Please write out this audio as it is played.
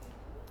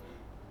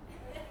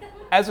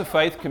As a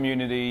faith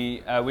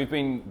community, we've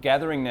been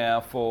gathering now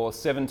for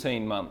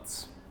 17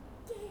 months,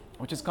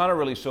 which is kind of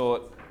really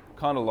short,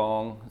 kind of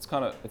long. It's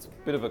a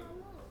bit of a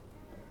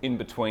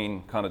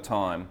in-between kind of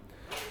time.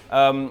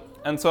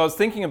 And so I was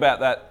thinking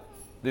about that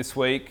this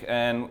week,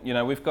 and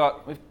we've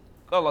got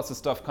lots of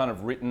stuff kind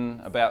of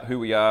written about who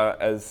we are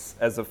as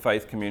a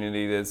faith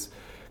community. There's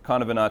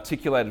kind of an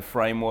articulated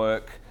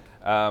framework.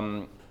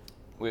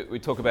 We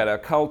talk about our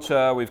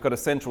culture. We've got a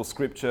central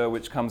scripture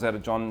which comes out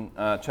of John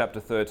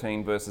chapter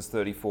 13, verses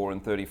 34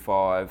 and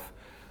 35,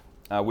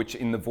 which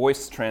in the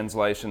Voice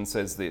translation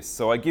says this: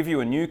 "So I give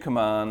you a new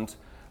command,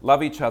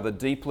 love each other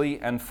deeply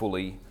and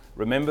fully.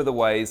 Remember the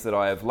ways that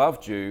I have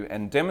loved you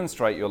and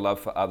demonstrate your love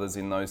for others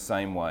in those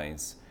same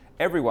ways.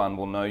 Everyone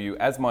will know you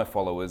as my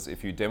followers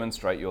if you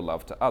demonstrate your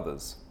love to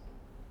others."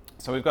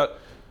 So we've got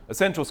a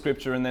central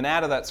scripture, and then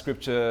out of that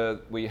scripture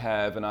we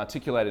have an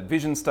articulated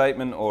vision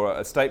statement, or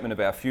a statement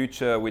of our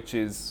future, which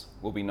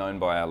will be known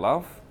by our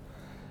love.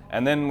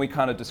 And then we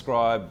kind of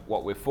describe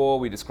what we're for,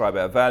 we describe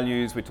our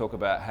values, we talk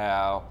about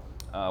how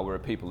we're a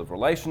people of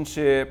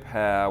relationship,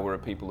 how we're a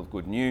people of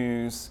good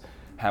news,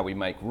 how we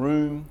make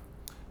room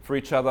for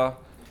each other,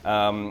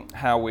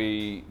 how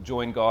we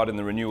join God in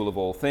the renewal of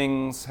all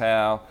things,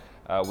 how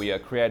we are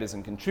creators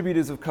and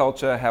contributors of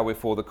culture, how we're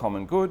for the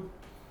common good.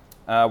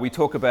 We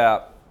talk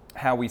about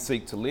how we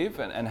seek to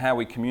live and how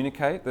we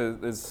communicate.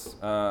 There's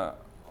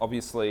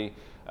obviously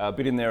a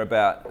bit in there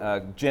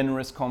about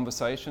generous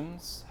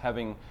conversations,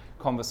 having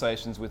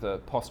conversations with a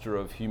posture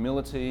of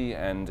humility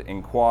and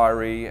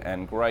inquiry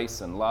and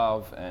grace and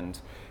love and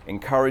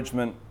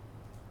encouragement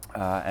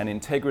and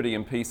integrity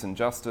and peace and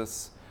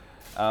justice.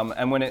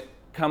 And when it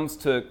comes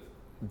to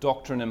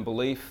doctrine and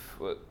belief,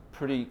 we're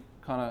pretty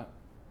kind of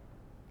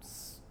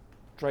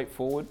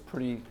straightforward,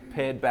 pretty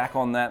pared back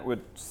on that.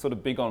 We're sort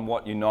of big on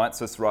what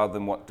unites us rather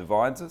than what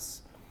divides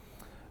us.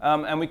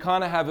 And we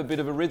kind of have a bit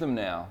of a rhythm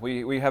now.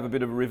 We have a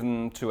bit of a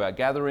rhythm to our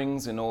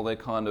gatherings in all their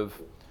kind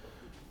of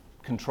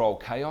control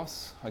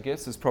chaos, I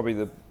guess, is probably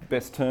the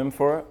best term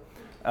for it.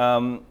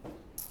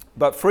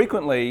 But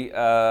frequently,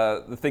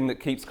 the thing that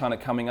keeps kind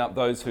of coming up,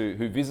 those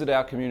who visit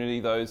our community,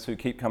 those who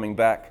keep coming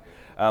back,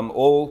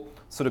 all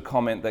sort of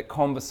comment that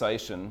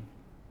conversation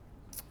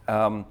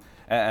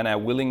and our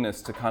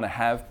willingness to kind of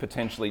have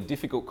potentially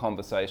difficult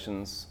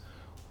conversations,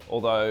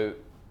 although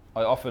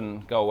I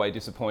often go away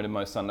disappointed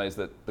most Sundays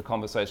that the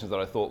conversations that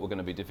I thought were going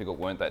to be difficult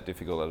weren't that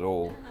difficult at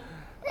all.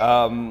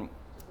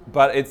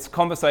 But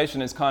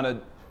conversation is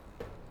kind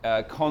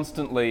of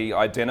constantly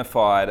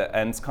identified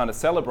and kind of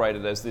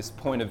celebrated as this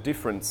point of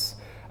difference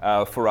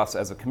for us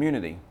as a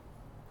community.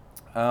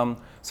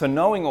 So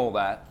knowing all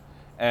that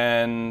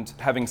and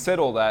having said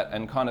all that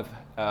and kind of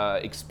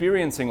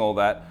experiencing all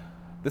that,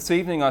 this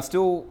evening I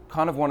still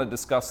kind of want to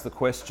discuss the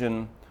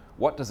question,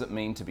 what does it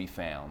mean to be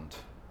found?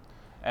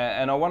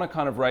 And I want to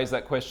kind of raise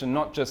that question,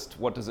 not just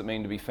what does it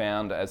mean to be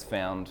found as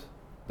found,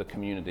 the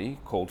community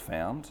called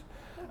Found,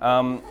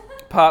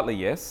 partly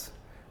yes,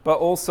 but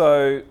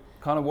also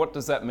kind of what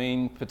does that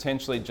mean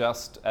potentially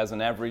just as an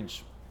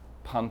average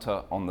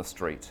punter on the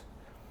street?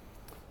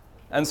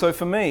 And so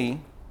for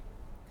me,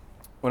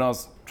 when I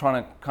was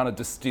trying to kind of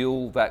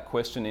distill that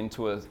question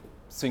into a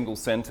single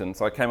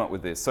sentence, I came up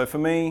with this. So for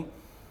me,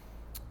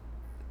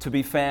 to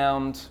be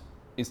found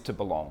is to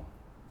belong.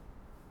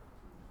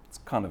 It's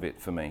kind of it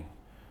for me.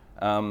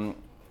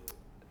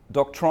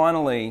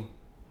 Doctrinally,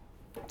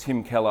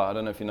 Tim Keller, I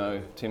don't know if you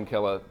know Tim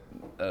Keller,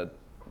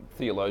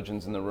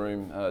 theologians in the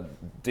room,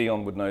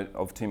 Dion would know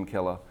of Tim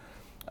Keller.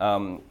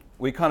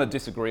 We kind of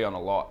disagree on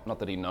a lot, not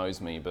that he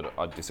knows me, but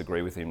I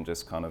disagree with him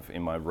just kind of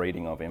in my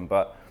reading of him.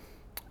 But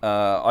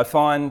I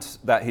find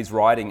that his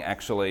writing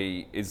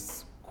actually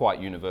is quite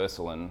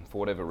universal, and for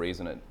whatever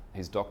reason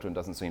his doctrine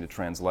doesn't seem to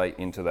translate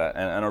into that.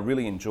 And I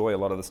really enjoy a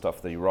lot of the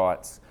stuff that he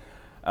writes.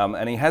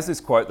 And he has this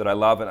quote that I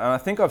love, and I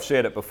think I've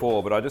shared it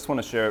before, but I just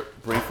want to share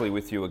it briefly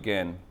with you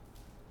again.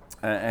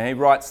 And he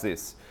writes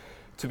this: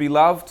 "To be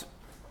loved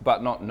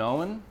but not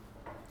known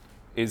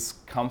is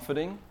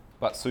comforting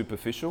but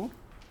superficial.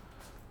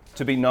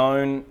 To be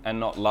known and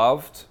not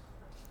loved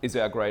is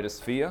our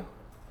greatest fear.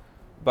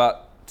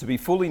 But to be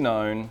fully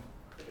known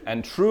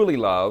and truly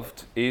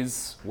loved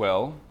is,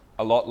 well,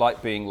 a lot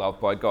like being loved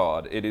by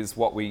God. It is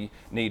what we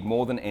need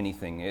more than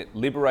anything. It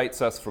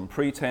liberates us from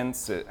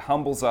pretense, it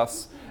humbles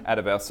us out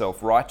of our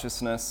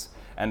self-righteousness,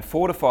 and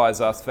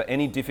fortifies us for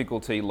any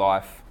difficulty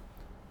life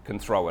can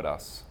throw at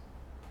us."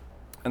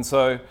 And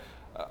so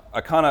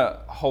I kind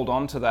of hold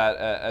on to that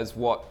as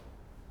what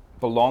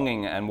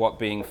belonging and what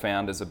being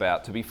found is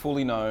about: to be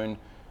fully known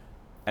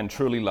and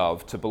truly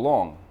loved, to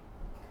belong.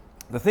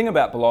 The thing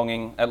about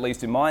belonging, at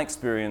least in my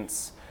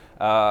experience,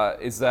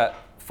 is that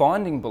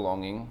finding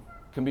belonging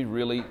can be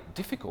really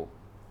difficult.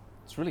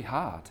 It's really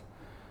hard.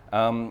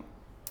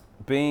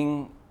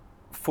 Being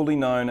fully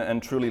known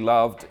and truly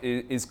loved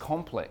is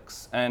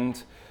complex,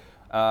 and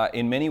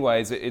in many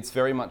ways it's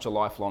very much a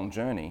lifelong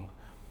journey.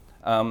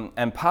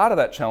 And part of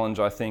that challenge,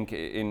 I think,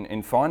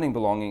 in finding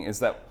belonging is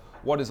that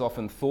what is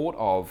often thought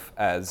of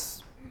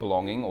as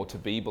belonging or to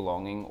be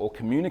belonging or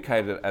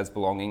communicated as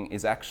belonging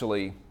is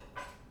actually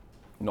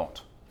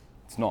not.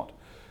 It's not.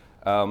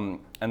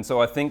 And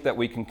so I think that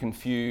we can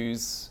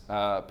confuse,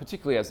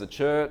 particularly as a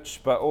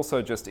church, but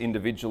also just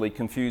individually,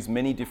 confuse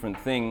many different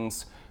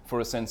things for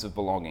a sense of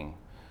belonging.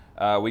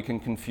 We can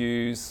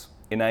confuse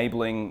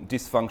enabling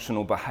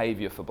dysfunctional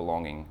behaviour for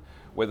belonging,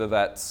 whether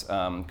that's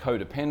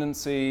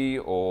codependency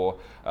or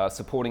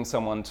supporting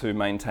someone to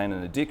maintain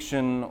an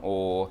addiction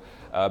or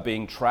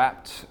being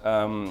trapped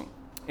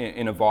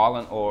in a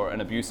violent or an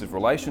abusive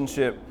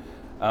relationship.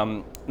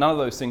 None of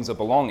those things are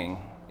belonging,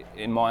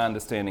 in my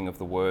understanding of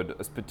the word,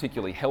 as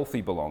particularly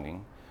healthy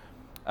belonging.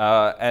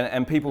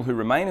 And people who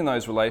remain in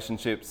those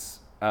relationships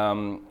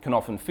can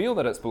often feel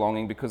that it's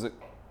belonging because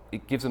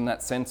it gives them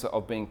that sense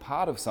of being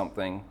part of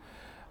something.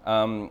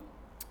 And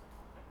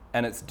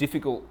it's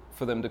difficult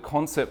for them to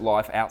concept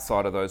life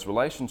outside of those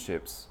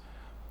relationships.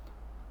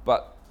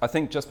 But I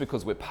think just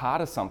because we're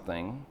part of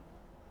something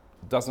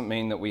doesn't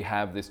mean that we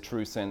have this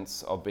true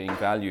sense of being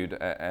valued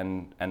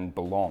and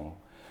belong.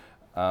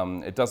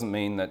 It doesn't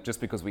mean that just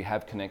because we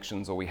have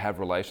connections or we have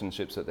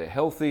relationships that they're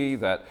healthy,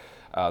 that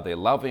they're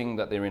loving,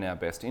 that they're in our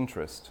best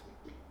interest.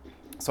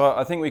 So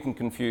I think we can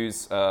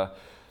confuse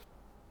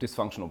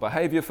dysfunctional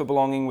behaviour for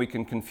belonging. We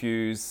can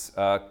confuse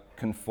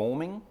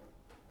conforming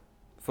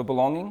for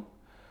belonging.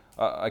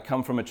 I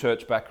come from a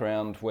church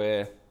background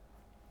where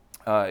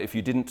if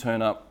you didn't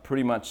turn up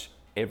pretty much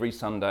every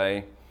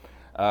Sunday,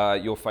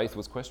 your faith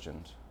was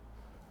questioned.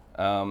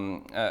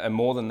 And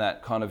more than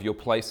that, kind of your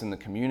place in the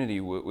community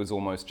was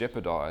almost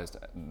jeopardised.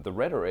 The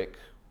rhetoric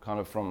kind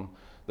of from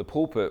the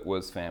pulpit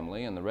was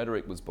family and the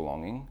rhetoric was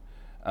belonging.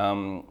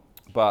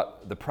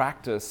 But the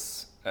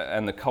practice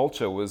and the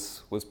culture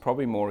was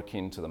probably more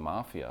akin to the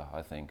mafia,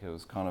 I think. It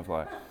was kind of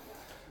like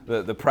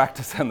the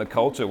practice and the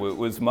culture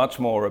was much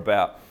more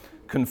about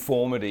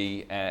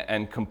conformity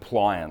and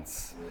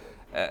compliance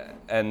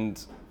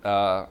and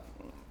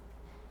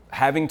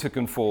having to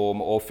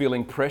conform or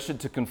feeling pressured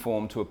to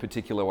conform to a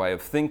particular way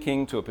of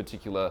thinking, to a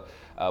particular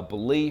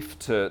belief,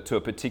 to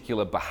a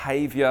particular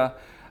behaviour,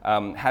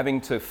 having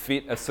to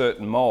fit a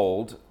certain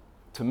mould,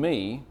 to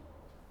me,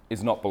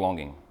 is not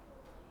belonging.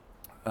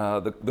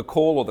 The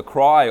call or the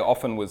cry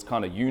often was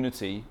kind of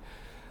unity,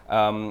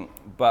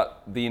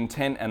 but the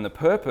intent and the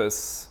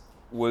purpose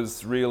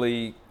was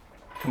really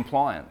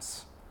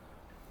compliance.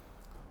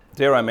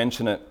 Dare I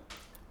mention it,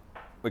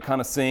 we're kind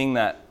of seeing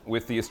that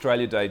with the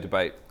Australia Day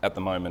debate at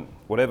the moment.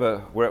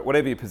 Whatever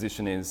your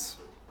position is,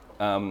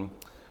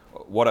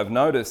 what I've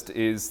noticed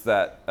is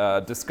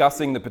that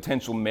discussing the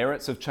potential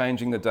merits of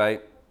changing the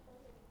date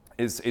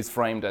is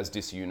framed as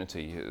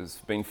disunity. It's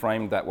been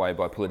framed that way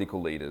by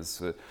political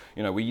leaders.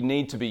 We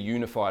need to be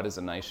unified as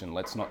a nation,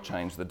 let's not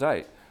change the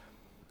date.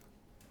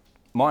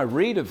 My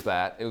read of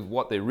that is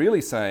what they're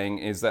really saying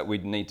is that we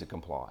need to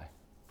comply.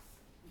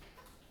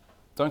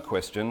 Don't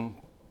question,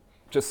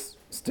 just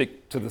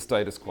stick to the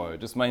status quo,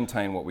 just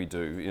maintain what we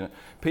do.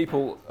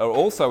 People are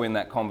also in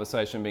that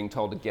conversation being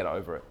told to get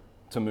over it,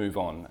 to move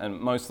on. And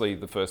mostly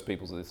the first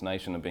peoples of this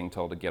nation are being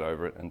told to get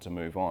over it and to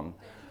move on.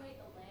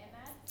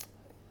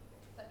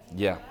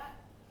 Yeah.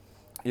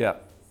 Yeah.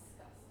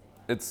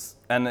 It's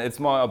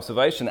my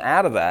observation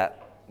out of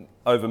that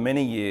over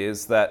many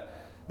years that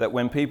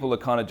when people are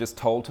kind of just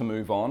told to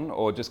move on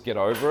or just get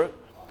over it,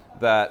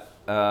 that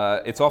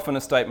it's often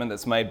a statement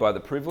that's made by the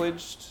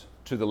privileged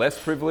to the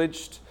less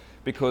privileged,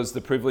 because the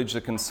privileged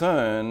are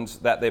concerned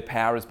that their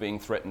power is being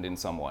threatened in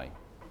some way.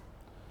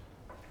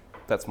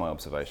 That's my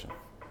observation.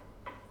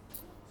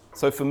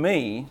 So for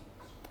me,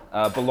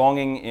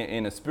 belonging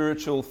in a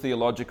spiritual,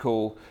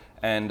 theological,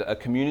 and a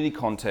community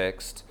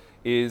context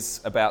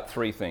is about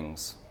three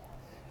things.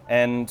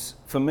 And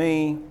for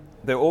me,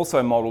 they're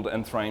also modelled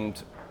and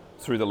framed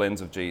through the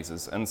lens of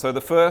Jesus. And so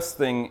the first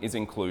thing is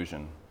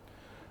inclusion.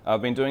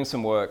 I've been doing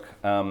some work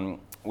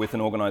with an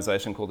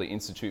organisation called the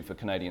Institute for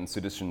Canadian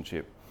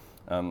Citizenship.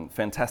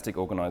 Fantastic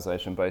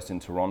organisation based in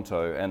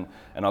Toronto, and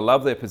I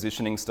love their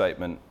positioning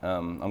statement.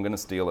 I'm going to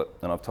steal it,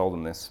 and I've told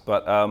them this,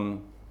 but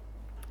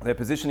their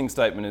positioning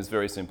statement is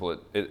very simple.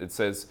 It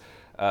says,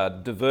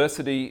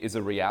 diversity is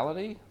a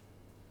reality,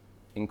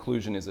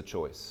 inclusion is a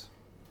choice.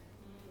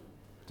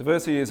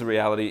 Diversity is a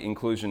reality,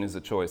 inclusion is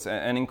a choice.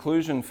 And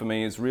inclusion for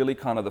me is really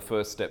kind of the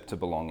first step to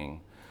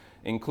belonging.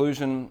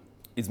 Inclusion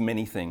is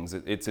many things.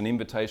 It's an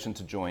invitation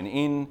to join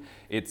in.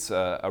 It's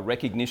a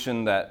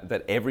recognition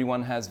that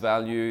everyone has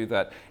value,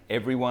 that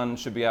everyone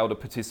should be able to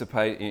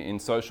participate in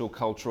social,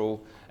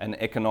 cultural,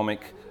 and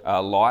economic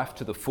life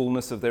to the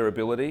fullness of their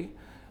ability.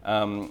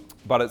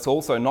 But it's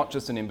also not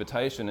just an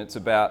invitation, it's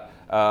about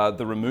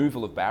the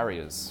removal of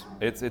barriers.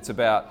 It's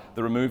about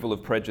the removal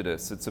of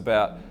prejudice. It's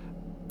about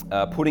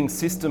putting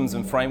systems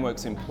and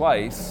frameworks in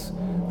place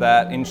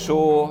that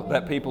ensure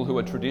that people who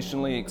are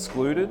traditionally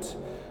excluded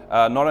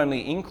not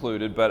only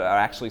included, but are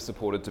actually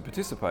supported to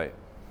participate.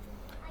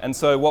 And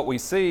so what we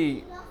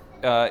see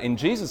in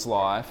Jesus'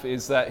 life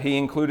is that he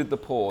included the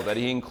poor, that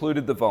he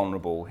included the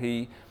vulnerable,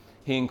 he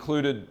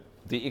included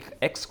the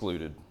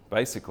excluded,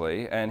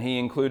 basically, and he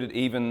included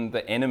even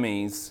the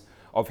enemies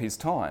of his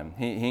time.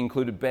 He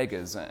included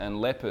beggars and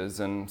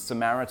lepers and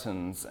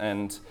Samaritans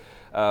and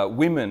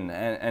women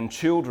and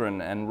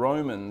children and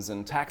Romans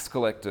and tax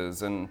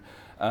collectors and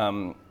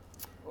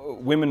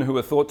women who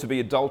were thought to be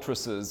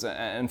adulteresses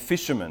and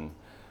fishermen,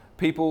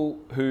 people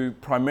who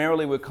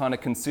primarily were kind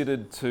of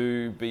considered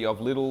to be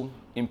of little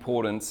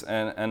importance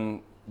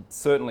and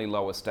certainly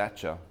lower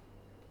stature.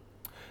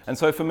 And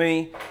so for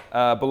me,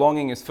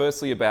 belonging is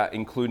firstly about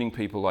including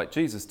people like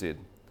Jesus did.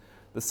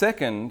 The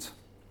second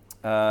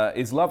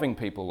is loving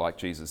people like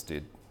Jesus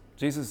did.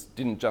 Jesus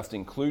didn't just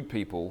include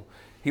people,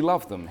 he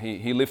loved them.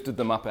 He lifted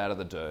them up out of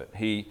the dirt.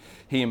 He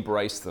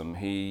embraced them.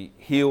 He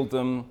healed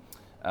them.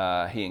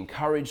 He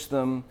encouraged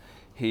them.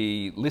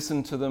 He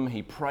listened to them.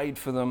 He prayed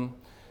for them.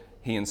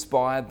 He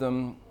inspired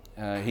them.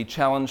 He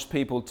challenged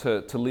people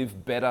to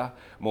live better,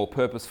 more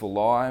purposeful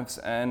lives.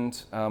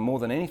 And more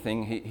than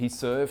anything, he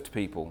served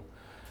people.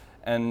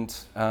 And,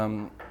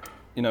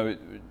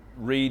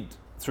 read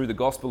through the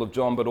Gospel of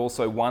John, but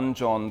also 1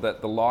 John,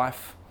 that the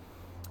life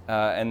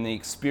and the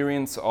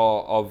experience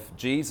of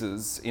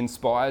Jesus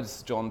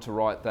inspires John to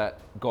write that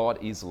God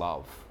is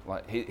love.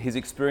 Like his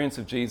experience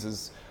of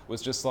Jesus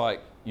was just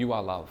like, you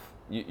are love.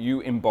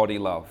 You embody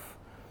love.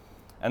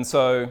 And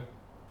so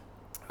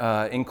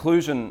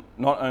inclusion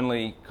not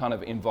only kind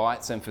of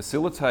invites and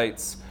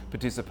facilitates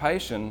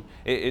participation,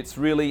 it's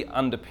really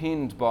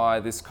underpinned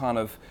by this kind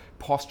of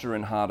posture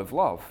and heart of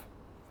love.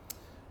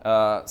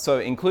 So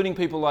including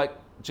people like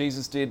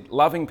Jesus did,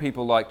 loving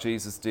people like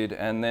Jesus did,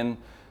 and then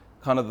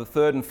kind of the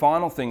third and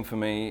final thing for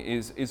me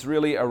is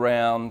really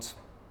around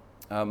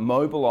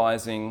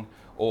mobilizing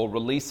or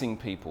releasing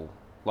people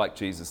like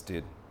Jesus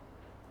did.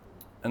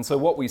 And so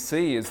what we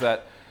see is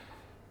that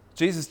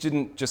Jesus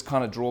didn't just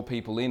kind of draw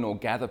people in or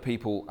gather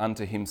people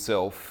unto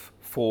himself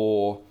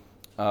for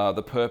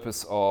the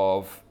purpose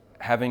of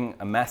having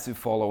a massive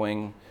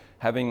following,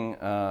 having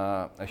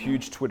a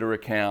huge Twitter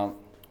account,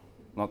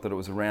 not that it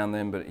was around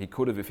then, but he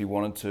could have if he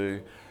wanted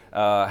to,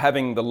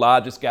 having the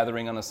largest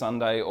gathering on a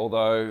Sunday,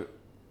 although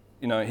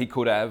he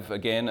could have,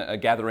 again, a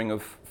gathering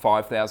of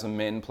 5,000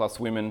 men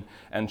plus women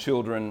and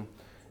children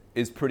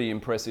is pretty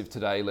impressive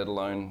today, let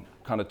alone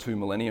kind of 2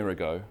 millennia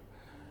ago.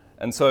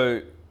 And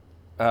so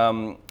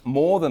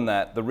more than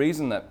that, the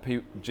reason that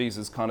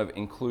Jesus kind of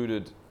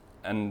included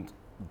and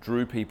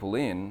drew people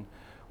in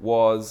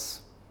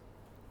was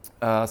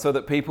so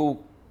that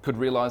people could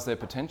realize their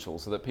potential,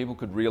 so that people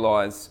could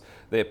realize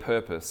their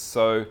purpose,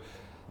 so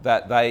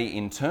that they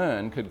in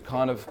turn could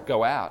kind of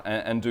go out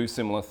and do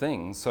similar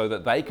things, so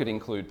that they could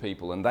include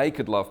people and they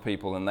could love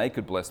people and they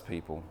could bless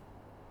people.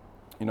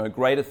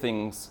 Greater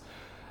things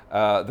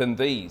than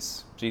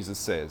these, Jesus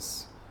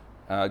says.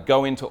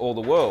 Go into all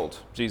the world,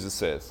 Jesus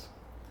says.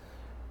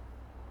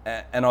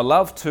 And I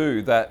love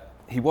too that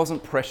he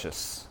wasn't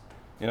precious.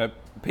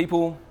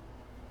 People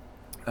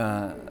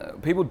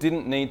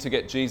didn't need to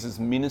get Jesus'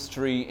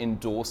 ministry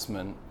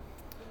endorsement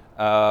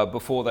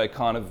before they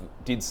kind of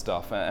did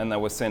stuff and they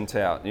were sent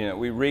out.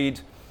 We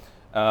read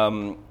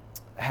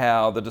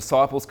how the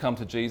disciples come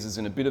to Jesus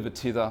in a bit of a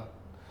tither.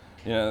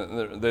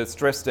 They're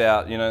stressed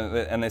out,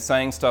 and they're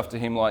saying stuff to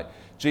him like,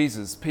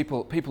 Jesus,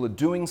 people are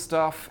doing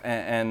stuff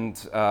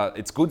and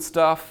it's good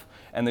stuff,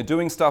 and they're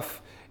doing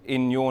stuff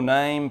in your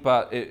name,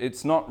 but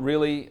it's not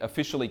really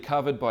officially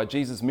covered by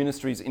Jesus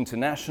Ministries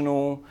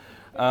International.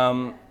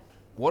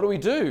 What do we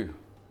do?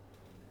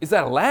 Is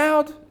that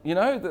allowed?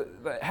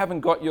 They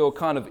haven't got your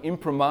kind of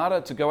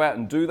imprimatur to go out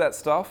and do that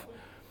stuff.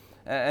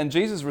 And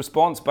Jesus'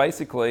 response,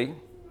 basically,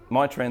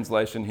 my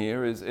translation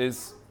here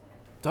is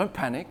don't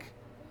panic.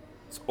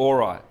 It's all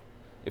right.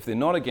 If they're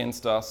not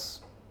against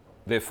us,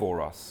 they're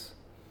for us.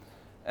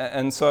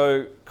 And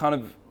so kind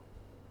of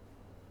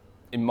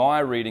in my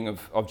reading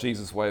of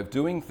Jesus' way of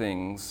doing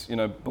things,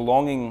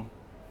 belonging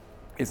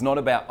is not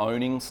about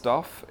owning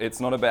stuff. It's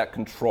not about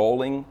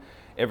controlling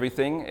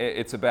everything.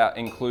 It's about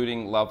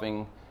including,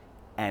 loving,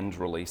 and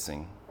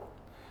releasing.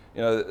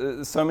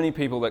 There's so many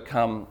people that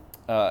come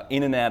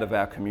in and out of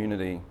our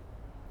community,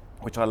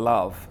 which I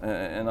love.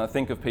 And I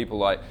think of people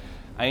like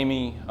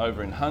Amy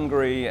over in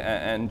Hungary,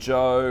 and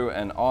Joe,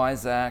 and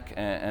Isaac,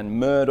 and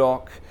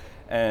Murdoch,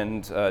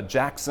 and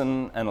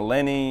Jackson, and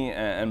Eleni,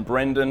 and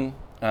Brendan.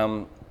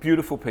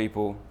 Beautiful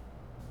people.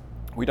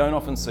 We don't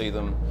often see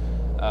them.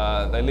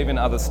 They live in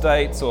other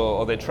states,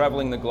 or they're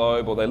traveling the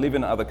globe, or they live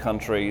in other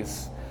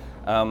countries.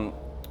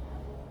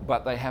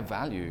 But they have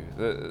value.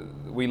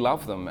 We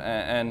love them,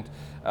 and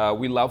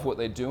we love what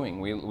they're doing.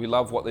 We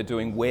love what they're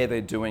doing, where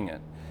they're doing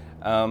it.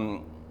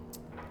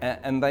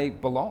 And they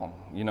belong,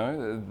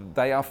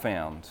 They are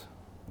found,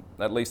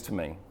 at least to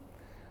me.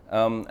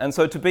 And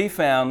so to be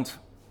found,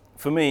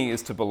 for me,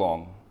 is to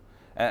belong.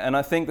 And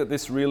I think that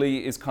this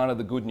really is kind of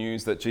the good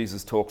news that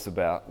Jesus talks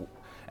about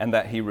and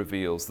that he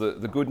reveals.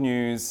 The good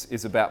news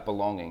is about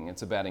belonging.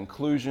 It's about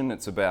inclusion.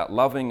 It's about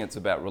loving. It's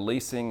about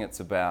releasing. It's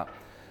about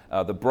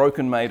the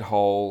broken made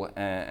whole,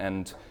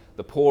 and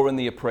the poor and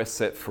the oppressed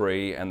set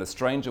free, and the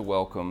stranger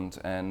welcomed,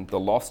 and the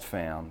lost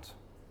found.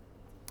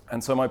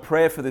 And so my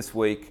prayer for this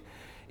week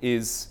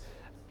is,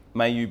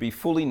 may you be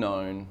fully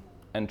known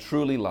and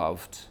truly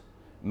loved.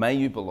 May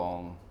you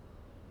belong.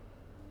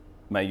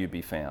 May you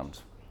be found.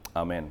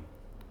 Amen.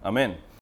 Amen.